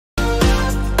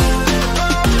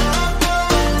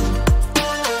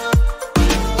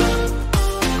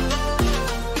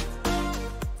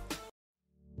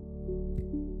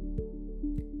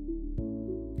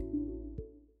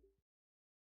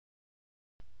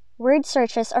Word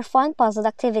searches are fun puzzle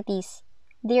activities.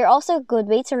 They are also a good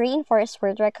way to reinforce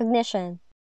word recognition.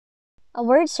 A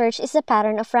word search is a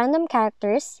pattern of random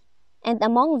characters, and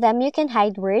among them you can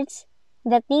hide words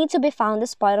that need to be found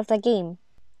as part of the game.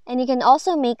 And you can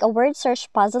also make a word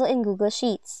search puzzle in Google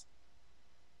Sheets.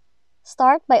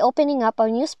 Start by opening up a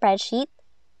new spreadsheet,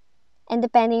 and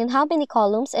depending on how many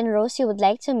columns and rows you would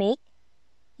like to make,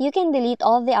 you can delete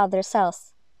all the other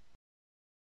cells.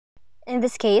 In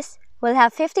this case, we'll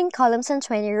have 15 columns and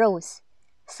 20 rows.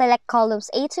 Select columns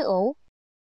A to O,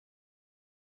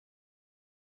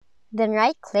 then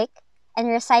right-click and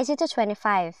resize it to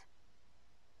 25.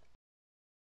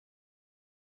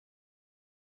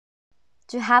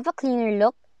 To have a cleaner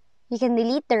look, you can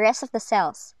delete the rest of the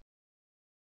cells,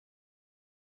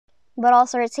 but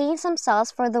also retain some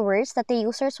cells for the words that the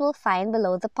users will find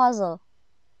below the puzzle.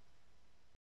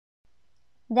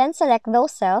 Then select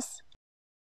those cells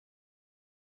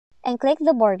and click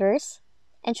the borders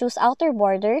and choose outer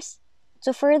borders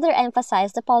to further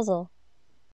emphasize the puzzle.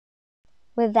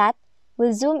 With that,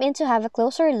 we'll zoom in to have a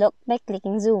closer look by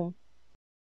clicking zoom.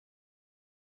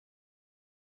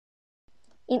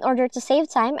 In order to save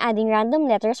time adding random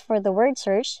letters for the word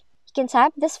search, you can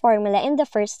type this formula in the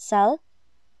first cell,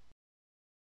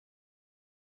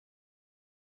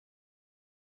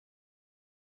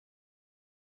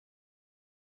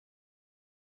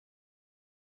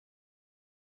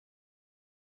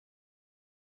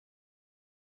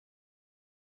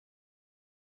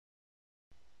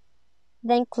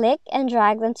 then click and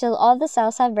drag until all the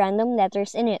cells have random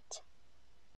letters in it.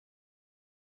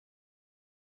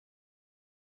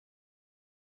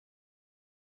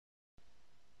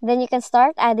 Then you can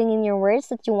start adding in your words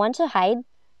that you want to hide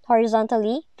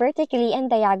horizontally, vertically, and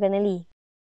diagonally.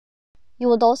 You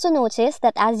would also notice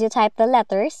that as you type the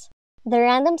letters, the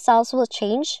random cells will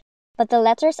change, but the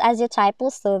letters as you type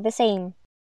will stay the same.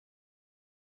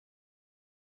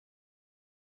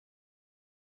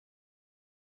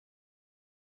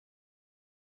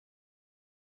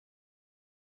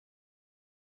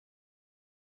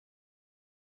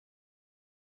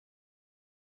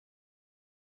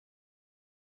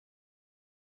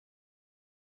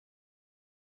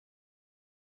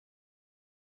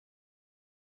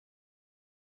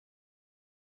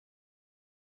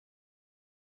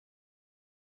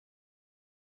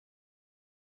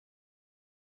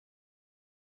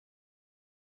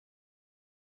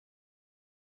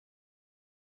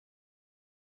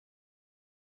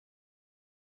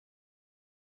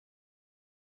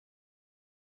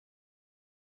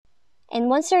 And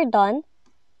once you're done,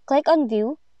 click on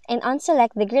View and unselect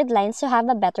the grid lines to have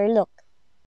a better look.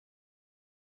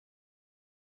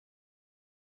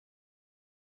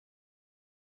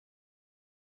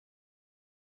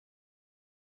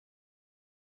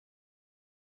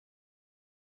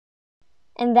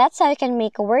 And that's how you can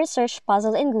make a word search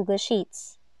puzzle in Google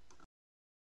Sheets.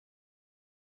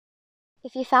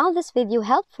 If you found this video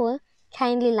helpful,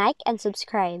 kindly like and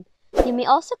subscribe. You may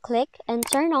also click and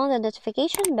turn on the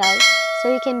notification bell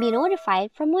so you can be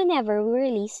notified from whenever we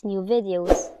release new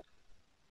videos.